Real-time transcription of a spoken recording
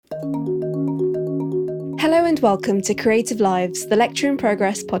Hello and welcome to Creative Lives, the Lecture in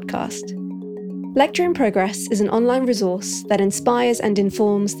Progress podcast. Lecture in Progress is an online resource that inspires and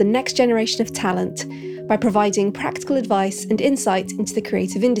informs the next generation of talent by providing practical advice and insight into the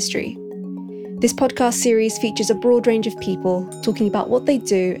creative industry. This podcast series features a broad range of people talking about what they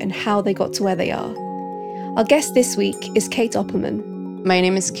do and how they got to where they are. Our guest this week is Kate Opperman. My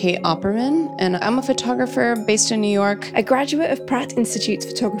name is Kate Opperman, and I'm a photographer based in New York. A graduate of Pratt Institute's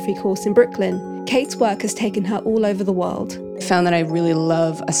photography course in Brooklyn, Kate's work has taken her all over the world. I found that I really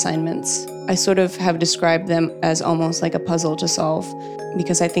love assignments. I sort of have described them as almost like a puzzle to solve,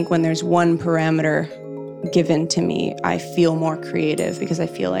 because I think when there's one parameter given to me, I feel more creative because I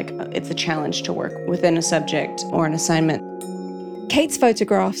feel like it's a challenge to work within a subject or an assignment. Kate's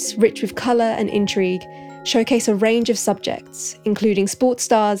photographs, rich with colour and intrigue, showcase a range of subjects, including sports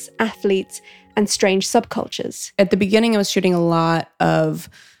stars, athletes, and strange subcultures. At the beginning, I was shooting a lot of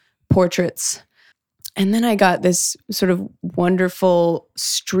portraits. And then I got this sort of wonderful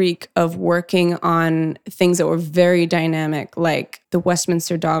streak of working on things that were very dynamic, like the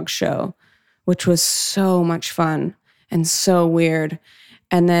Westminster Dog Show, which was so much fun and so weird.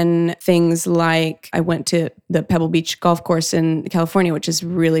 And then things like I went to the Pebble Beach golf course in California, which is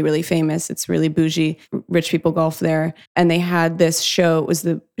really, really famous. It's really bougie. Rich people golf there. And they had this show. It was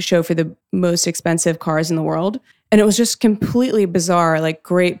the show for the most expensive cars in the world. And it was just completely bizarre, like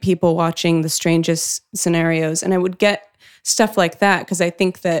great people watching the strangest scenarios. And I would get stuff like that because I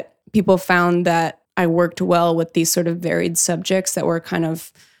think that people found that I worked well with these sort of varied subjects that were kind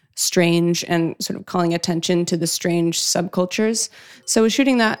of strange and sort of calling attention to the strange subcultures. So I was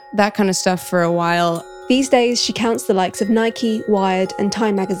shooting that kind of stuff for a while. These days, she counts the likes of Nike, Wired, and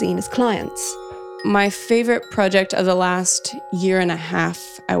Time magazine as clients. My favorite project of the last year and a half,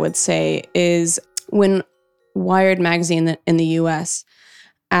 I would say, is when Wired magazine in the US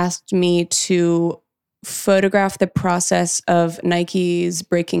asked me to photograph the process of Nike's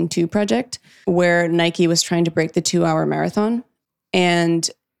Breaking 2 project, where Nike was trying to break the 2-hour marathon. And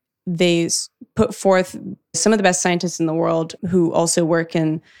they put forth some of the best scientists in the world who also work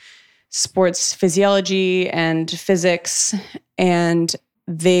in sports physiology and physics. And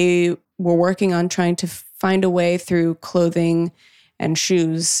they were working on trying to find a way through clothing and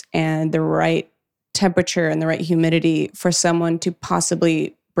shoes and the right temperature and the right humidity for someone to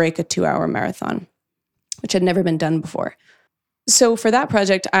possibly break a 2-hour marathon, which had never been done before. So for that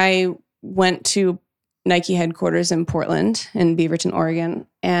project, I went to Nike headquarters in Portland, in Beaverton, Oregon.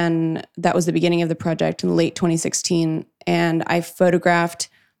 And that was the beginning of the project in late 2016. And I photographed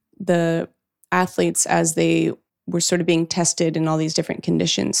the athletes as they were sort of being tested in all these different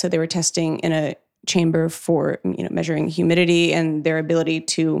conditions. So they were testing in a chamber for, measuring humidity and their ability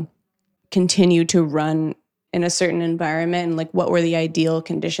to continue to run in a certain environment, and like what were the ideal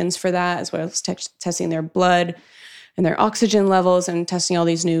conditions for that, as well as testing their blood and their oxygen levels and testing all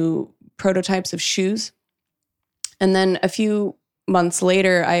these new prototypes of shoes. And then a few months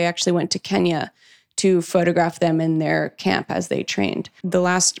later, I actually went to Kenya to photograph them in their camp as they trained. The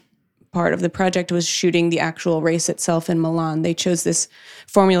last part of the project was shooting the actual race itself in Milan. They chose this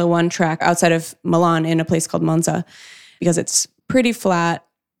Formula One track outside of Milan in a place called Monza because it's pretty flat.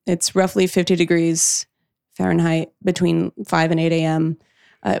 It's roughly 50 degrees Fahrenheit between 5 and 8 a.m.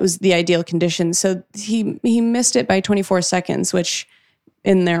 It was the ideal conditions. So he missed it by 24 seconds, which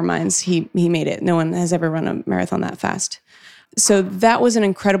in their minds, he made it. No one has ever run a marathon that fast. So that was an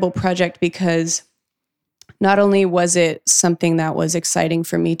incredible project because not only was it something that was exciting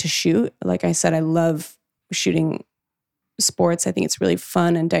for me to shoot, like I said, I love shooting sports. I think it's really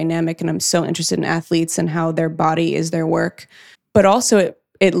fun and dynamic, and I'm so interested in athletes and how their body is their work. But also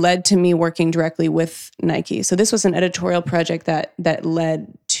it led to me working directly with Nike. So this was an editorial project that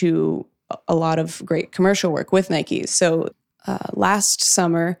led to a lot of great commercial work with Nike. So last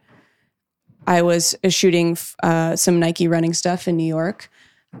summer, I was shooting some Nike running stuff in New York.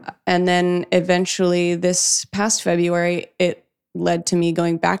 And then eventually this past February, it led to me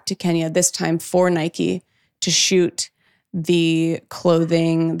going back to Kenya, this time for Nike, to shoot the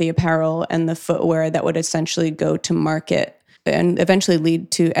clothing, the apparel, and the footwear that would essentially go to market and eventually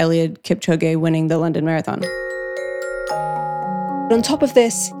lead to Eliud Kipchoge winning the London Marathon. On top of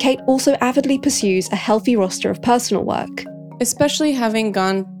this, Kate also avidly pursues a healthy roster of personal work. Especially having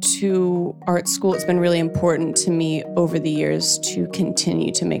gone to art school, it's been really important to me over the years to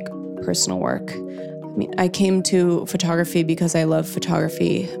continue to make personal work. I came to photography because I love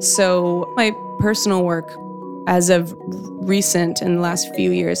photography. So my personal work, as of recent in the last few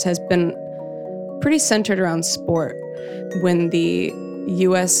years, has been pretty centered around sport. When the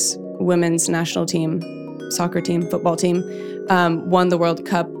U.S. women's national team, soccer team, football team, won the World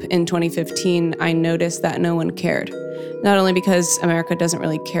Cup in 2015, I noticed that no one cared. Not only because America doesn't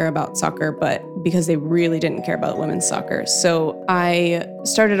really care about soccer, but because they really didn't care about women's soccer. So I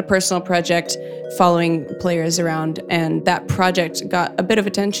started a personal project following players around, and that project got a bit of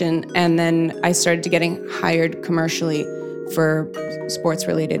attention. And then I started getting hired commercially for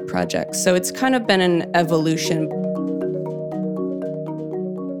sports-related projects. So it's kind of been an evolution.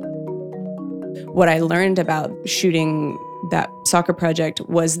 What I learned about shooting that soccer project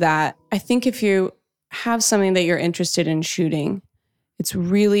was that I think if you have something that you're interested in shooting, it's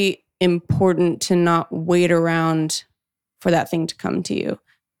really important to not wait around for that thing to come to you.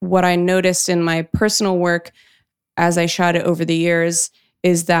 What I noticed in my personal work as I shot it over the years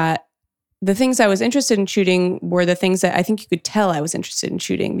is that the things I was interested in shooting were the things that I think you could tell I was interested in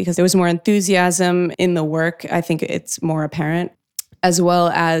shooting because there was more enthusiasm in the work. I think it's more apparent, as well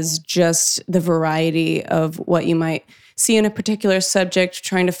as just the variety of what you might see in a particular subject,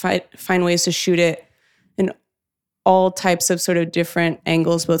 trying to find ways to shoot it in all types of sort of different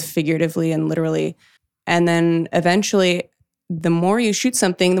angles, both figuratively and literally. And then eventually, the more you shoot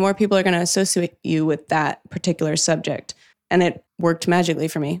something, the more people are going to associate you with that particular subject. And it worked magically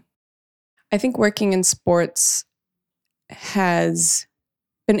for me. I think working in sports has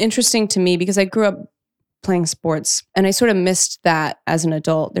been interesting to me because I grew up playing sports and I sort of missed that as an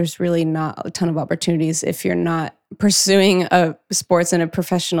adult. There's really not a ton of opportunities if you're not pursuing a sports in a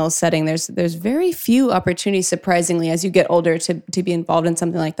professional setting. There's very few opportunities, surprisingly, as you get older to be involved in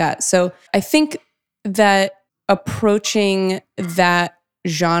something like that. So I think that approaching that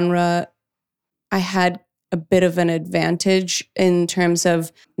genre, I had a bit of an advantage in terms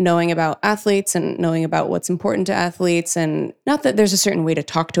of knowing about athletes and knowing about what's important to athletes. And not that there's a certain way to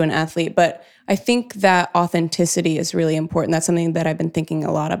talk to an athlete, but I think that authenticity is really important. That's something that I've been thinking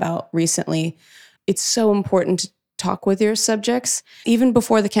a lot about recently. It's so important to talk with your subjects, even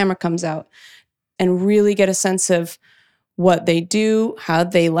before the camera comes out, and really get a sense of what they do, how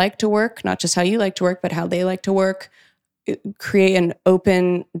they like to work, not just how you like to work, but how they like to work. Create an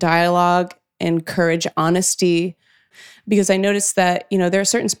open dialogue, encourage honesty. Because I noticed that, there are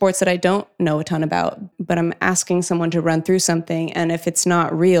certain sports that I don't know a ton about, but I'm asking someone to run through something. And if it's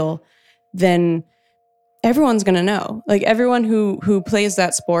not real, then everyone's going to know. Like everyone who plays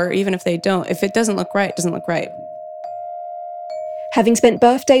that sport, even if they don't, if it doesn't look right, it doesn't look right. Having spent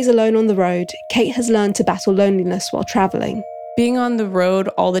birthdays alone on the road, Kate has learned to battle loneliness while traveling. Being on the road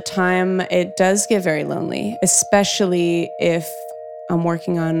all the time, it does get very lonely, especially if I'm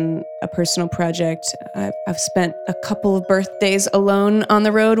working on a personal project. I've spent a couple of birthdays alone on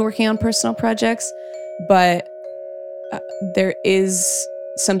the road working on personal projects, but there is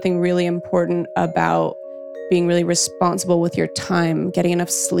something really important about being really responsible with your time, getting enough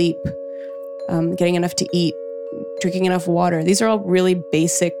sleep, getting enough to eat, drinking enough water. These are all really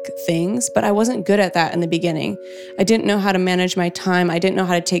basic things, but I wasn't good at that in the beginning. I didn't know how to manage my time. I didn't know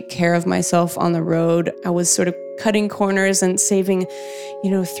how to take care of myself on the road. I was sort of cutting corners and saving,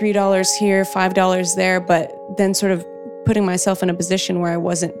 $3 here, $5 there, but then sort of putting myself in a position where I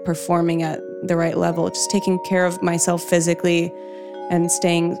wasn't performing at the right level. Just taking care of myself physically and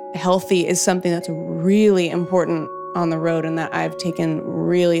staying healthy is something that's really important on the road and that I've taken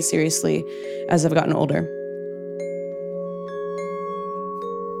really seriously as I've gotten older.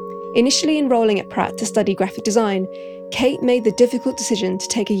 Initially enrolling at Pratt to study graphic design, Kate made the difficult decision to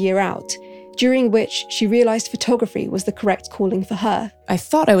take a year out, during which she realised photography was the correct calling for her. I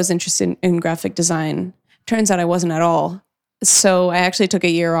thought I was interested in graphic design. Turns out I wasn't at all. So I actually took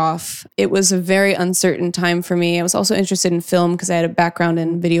a year off. It was a very uncertain time for me. I was also interested in film because I had a background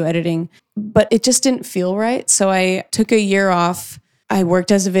in video editing, but it just didn't feel right. So I took a year off. I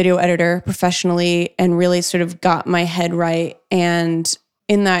worked as a video editor professionally and really sort of got my head right. And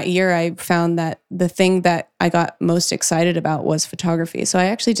in that year, I found that the thing that I got most excited about was photography. So I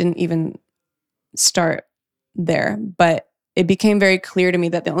actually didn't even start there, but it became very clear to me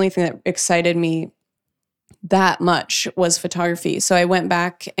that the only thing that excited me that much was photography. So I went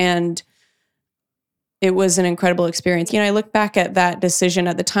back and it was an incredible experience. I look back at that decision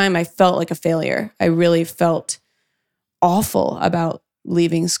at the time, I felt like a failure. I really felt awful about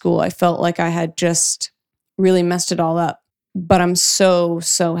leaving school. I felt like I had just really messed it all up. But I'm so,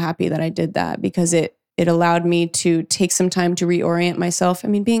 so happy that I did that because it allowed me to take some time to reorient myself. I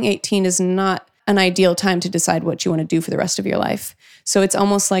mean, being 18 is not an ideal time to decide what you want to do for the rest of your life. So it's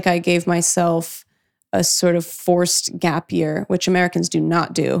almost like I gave myself a sort of forced gap year, which Americans do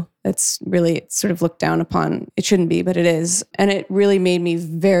not do. It's sort of looked down upon. It shouldn't be, but it is. And it really made me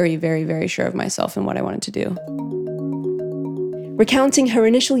very, very, very sure of myself and what I wanted to do. Recounting her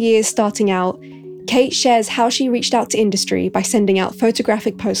initial years starting out, Kate shares how she reached out to industry by sending out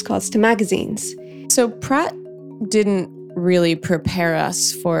photographic postcards to magazines. So Pratt didn't really prepare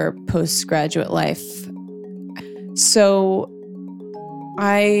us for postgraduate life. So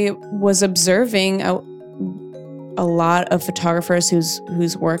I was observing a lot of photographers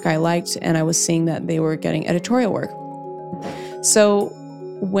whose work I liked, and I was seeing that they were getting editorial work. So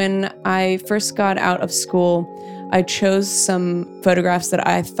when I first got out of school, I chose some photographs that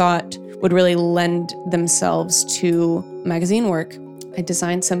I thought would really lend themselves to magazine work. I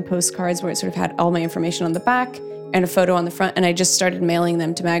designed some postcards where it sort of had all my information on the back and a photo on the front, and I just started mailing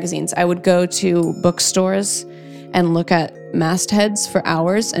them to magazines. I would go to bookstores and look at mastheads for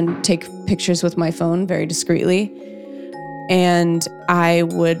hours and take pictures with my phone very discreetly. And I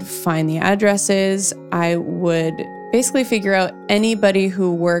would find the addresses. I would basically figure out anybody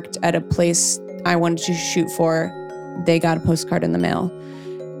who worked at a place I wanted to shoot for, they got a postcard in the mail.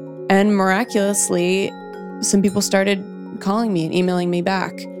 And miraculously, some people started calling me and emailing me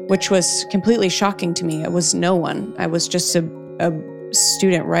back, which was completely shocking to me. It was no one. I was just a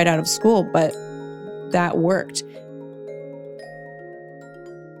student right out of school, but that worked.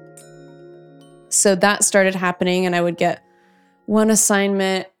 So that started happening, and I would get one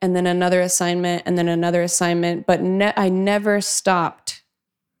assignment and then another assignment and then another assignment, but I never stopped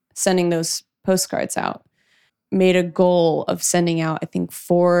sending those postcards out. Made a goal of sending out, I think,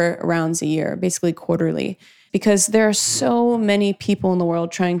 4 rounds a year, basically quarterly, because there are so many people in the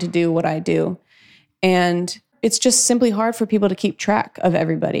world trying to do what I do. And it's just simply hard for people to keep track of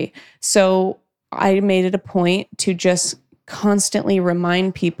everybody. So I made it a point to just constantly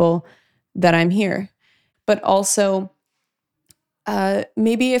remind people that I'm here. But also,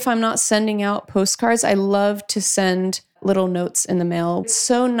 maybe if I'm not sending out postcards, I love to send little notes in the mail. It's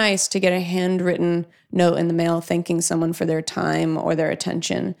so nice to get a handwritten note in the mail thanking someone for their time or their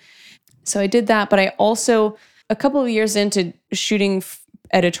attention. So I did that, but I also, a couple of years into shooting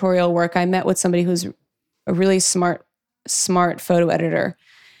editorial work, I met with somebody who's a really smart photo editor.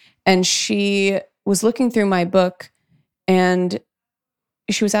 And she was looking through my book, and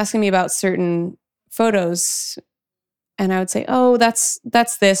she was asking me about certain photos. And I would say, oh, that's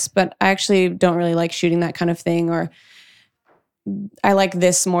this, but I actually don't really like shooting that kind of thing, or I like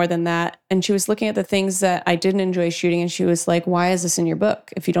this more than that. And she was looking at the things that I didn't enjoy shooting, and she was like, why is this in your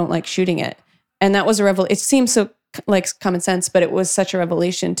book if you don't like shooting it? And that was a revelation. It seems so like common sense, but it was such a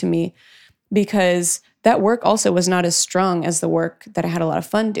revelation to me, because that work also was not as strong as the work that I had a lot of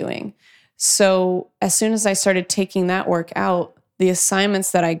fun doing. So as soon as I started taking that work out, the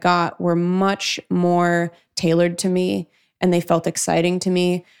assignments that I got were much more tailored to me, and they felt exciting to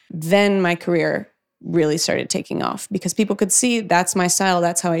me. Then my career really started taking off, because people could see that's my style,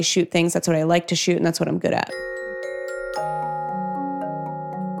 that's how I shoot things, that's what I like to shoot, and that's what I'm good at.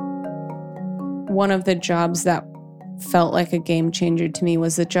 One of the jobs that felt like a game changer to me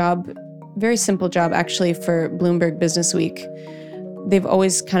was the job, very simple job actually, for Bloomberg Businessweek. They've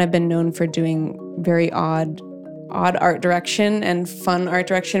always kind of been known for doing very odd art direction and fun art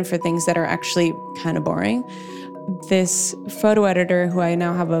direction for things that are actually kind of boring. This photo editor, who I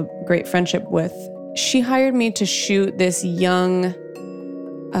now have a great friendship with, she hired me to shoot this young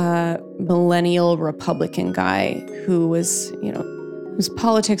millennial Republican guy who was, whose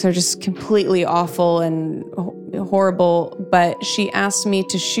politics are just completely awful and horrible. But she asked me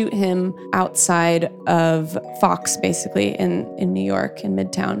to shoot him outside of Fox, basically, in New York, in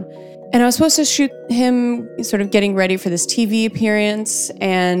Midtown. And I was supposed to shoot him sort of getting ready for this TV appearance,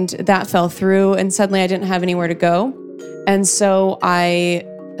 and that fell through, and suddenly I didn't have anywhere to go. And so I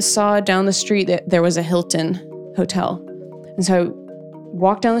saw down the street that there was a Hilton hotel. And so I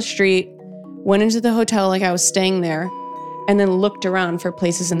walked down the street, went into the hotel like I was staying there, and then looked around for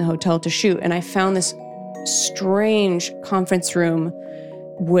places in the hotel to shoot. And I found this strange conference room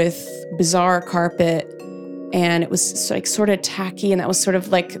with bizarre carpet, and it was like sort of tacky, and that was sort of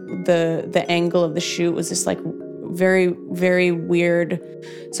like the angle of the shoot was just like very, very weird.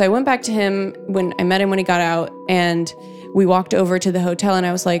 So I went back to him when I met him when he got out, and we walked over to the hotel, and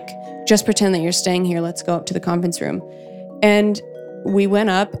I was like, just pretend that you're staying here. Let's go up to the conference room. And we went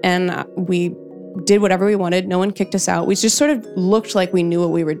up and we did whatever we wanted. No one kicked us out. We just sort of looked like we knew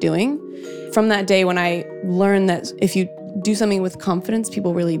what we were doing. From that day, when I learned that if you do something with confidence,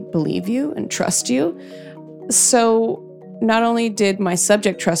 people really believe you and trust you. So not only did my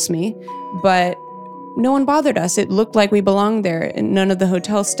subject trust me, but no one bothered us. It looked like we belonged there, and none of the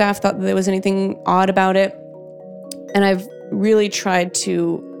hotel staff thought that there was anything odd about it. And I've really tried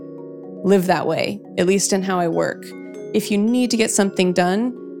to live that way, at least in how I work. If you need to get something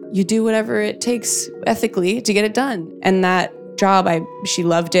done, you do whatever it takes ethically to get it done. And that job. She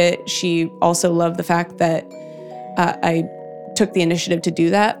loved it. She also loved the fact that I took the initiative to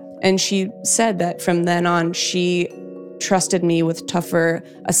do that. And she said that from then on, she trusted me with tougher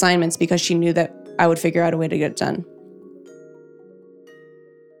assignments because she knew that I would figure out a way to get it done.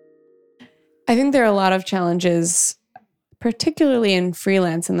 I think there are a lot of challenges, particularly in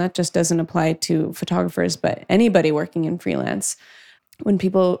freelance, and that just doesn't apply to photographers, but anybody working in freelance. When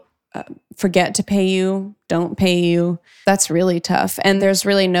people forget to pay you, don't pay you, that's really tough. And there's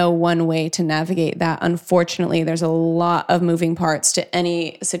really no one way to navigate that. Unfortunately, there's a lot of moving parts to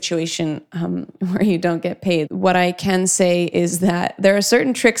any situation where you don't get paid. What I can say is that there are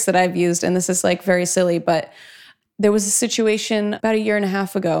certain tricks that I've used, and this is like very silly, but there was a situation about 1.5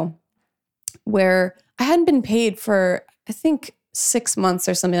 years ago where I hadn't been paid for, I think, 6 months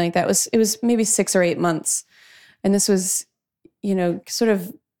or something like that. It was maybe 6 or 8 months. And this was, sort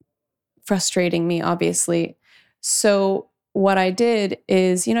of frustrating me, obviously. So what I did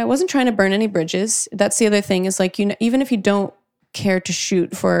is, I wasn't trying to burn any bridges. That's the other thing is like, even if you don't care to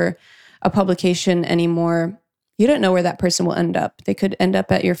shoot for a publication anymore, you don't know where that person will end up. They could end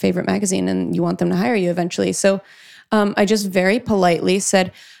up at your favorite magazine and you want them to hire you eventually. So I just very politely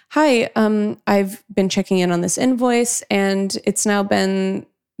said, hi, I've been checking in on this invoice and it's now been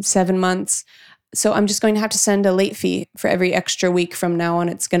 7 months. So I'm just going to have to send a late fee for every extra week from now on.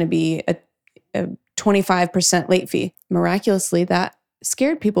 It's going to be a 25% late fee. Miraculously, that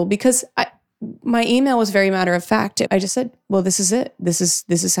scared people because my email was very matter of fact. I just said, well, this is it. This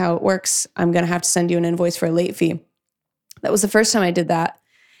is how it works. I'm going to have to send you an invoice for a late fee. That was the first time I did that.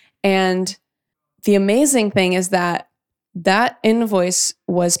 And the amazing thing is that invoice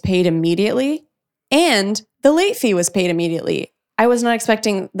was paid immediately and the late fee was paid immediately. I was not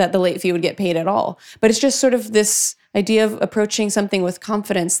expecting that the late fee would get paid at all. But it's just sort of this idea of approaching something with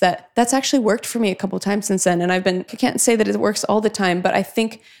confidence that's actually worked for me a couple of times since then. And I can't say that it works all the time, but I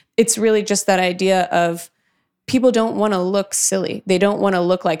think it's really just that idea of people don't want to look silly. They don't want to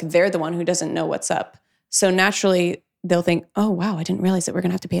look like they're the one who doesn't know what's up. So naturally, they'll think, oh, wow, I didn't realize that we're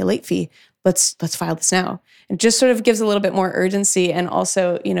going to have to pay a late fee. Let's file this now. It just sort of gives a little bit more urgency. And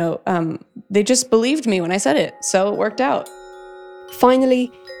also, they just believed me when I said it. So it worked out. Finally,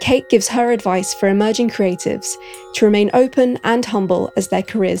 Kate gives her advice for emerging creatives to remain open and humble as their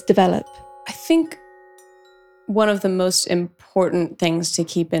careers develop. I think one of the most important things to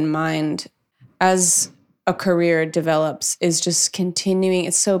keep in mind as a career develops is just continuing.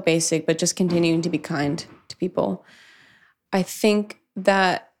 It's so basic, but just continuing to be kind to people. I think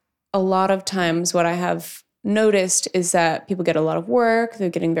that a lot of times what I have noticed is that people get a lot of work, they're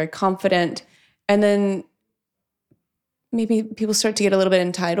getting very confident, and then maybe people start to get a little bit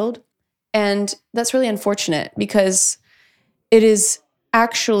entitled. And that's really unfortunate because it is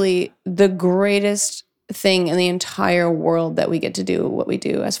actually the greatest thing in the entire world that we get to do what we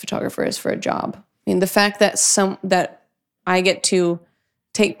do as photographers for a job. I mean, the fact that I get to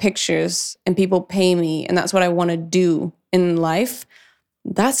take pictures and people pay me and that's what I want to do in life,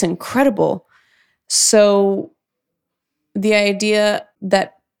 that's incredible. So the idea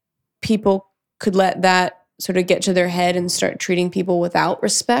that people could let that sort of get to their head and start treating people without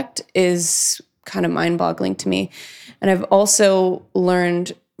respect is kind of mind-boggling to me. And I've also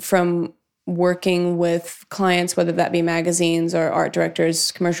learned from working with clients, whether that be magazines or art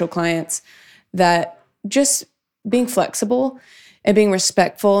directors, commercial clients, that just being flexible and being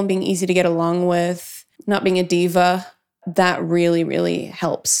respectful and being easy to get along with, not being a diva, that really, really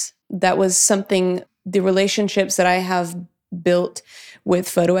helps. That was something, the relationships that I have built with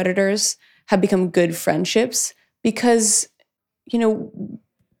photo editors have become good friendships because,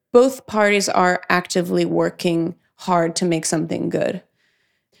 both parties are actively working hard to make something good.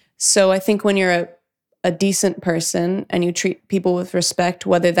 So I think when you're a decent person and you treat people with respect,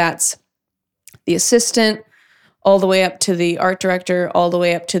 whether that's the assistant, all the way up to the art director, all the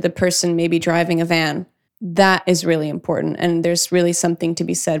way up to the person maybe driving a van, that is really important. And there's really something to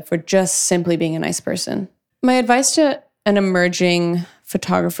be said for just simply being a nice person. My advice to an emerging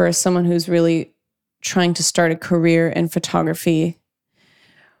photographer, someone who's really trying to start a career in photography,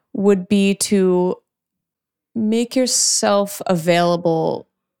 would be to make yourself available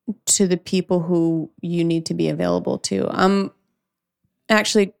to the people who you need to be available to. I'm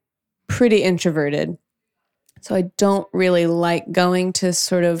actually pretty introverted, so I don't really like going to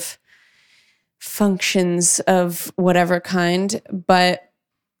sort of functions of whatever kind, but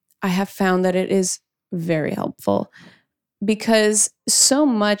I have found that it is very helpful because so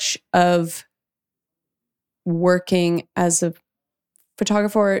much of working as a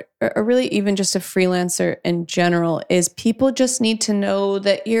photographer or really even just a freelancer in general is people just need to know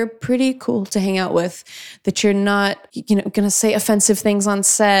that you're pretty cool to hang out with, that you're not, going to say offensive things on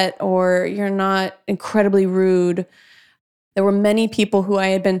set, or you're not incredibly rude. There were many people who I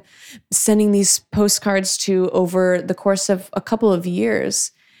had been sending these postcards to over the course of a couple of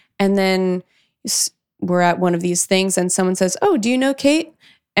years. And then we're at one of these things and someone says, "Oh, do you know Kate?"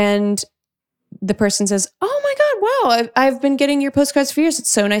 And the person says, "Oh my God, wow, I've been getting your postcards for years. It's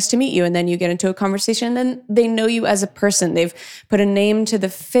so nice to meet you." And then you get into a conversation, and then they know you as a person. They've put a name to the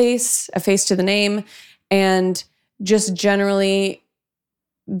face, a face to the name, and just generally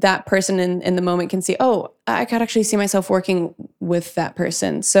that person in the moment can see, oh, I could actually see myself working with that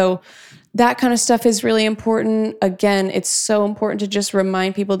person. So that kind of stuff is really important. Again, it's so important to just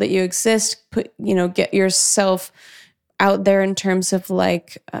remind people that you exist, get yourself out there in terms of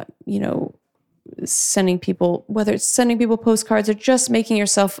sending people, whether it's sending people postcards or just making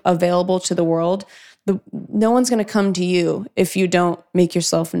yourself available to the world. No one's going to come to you if you don't make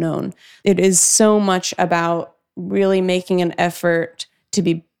yourself known. It is so much about really making an effort to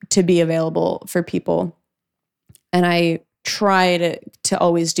be available for people. And I try to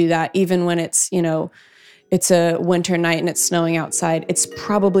always do that, even when it's a winter night and it's snowing outside. It's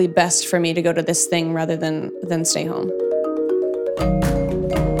probably best for me to go to this thing rather than stay home.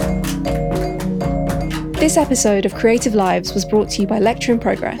 This episode of Creative Lives was brought to you by Lecture in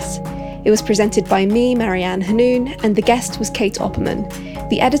Progress. It was presented by me, Marianne Hanoun, and the guest was Kate Opperman.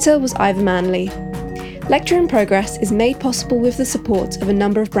 The editor was Ivor Manley. Lecture in Progress is made possible with the support of a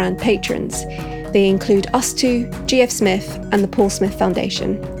number of brand patrons. They include Us2, GF Smith, and the Paul Smith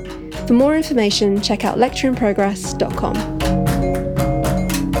Foundation. For more information, check out lectureinprogress.com.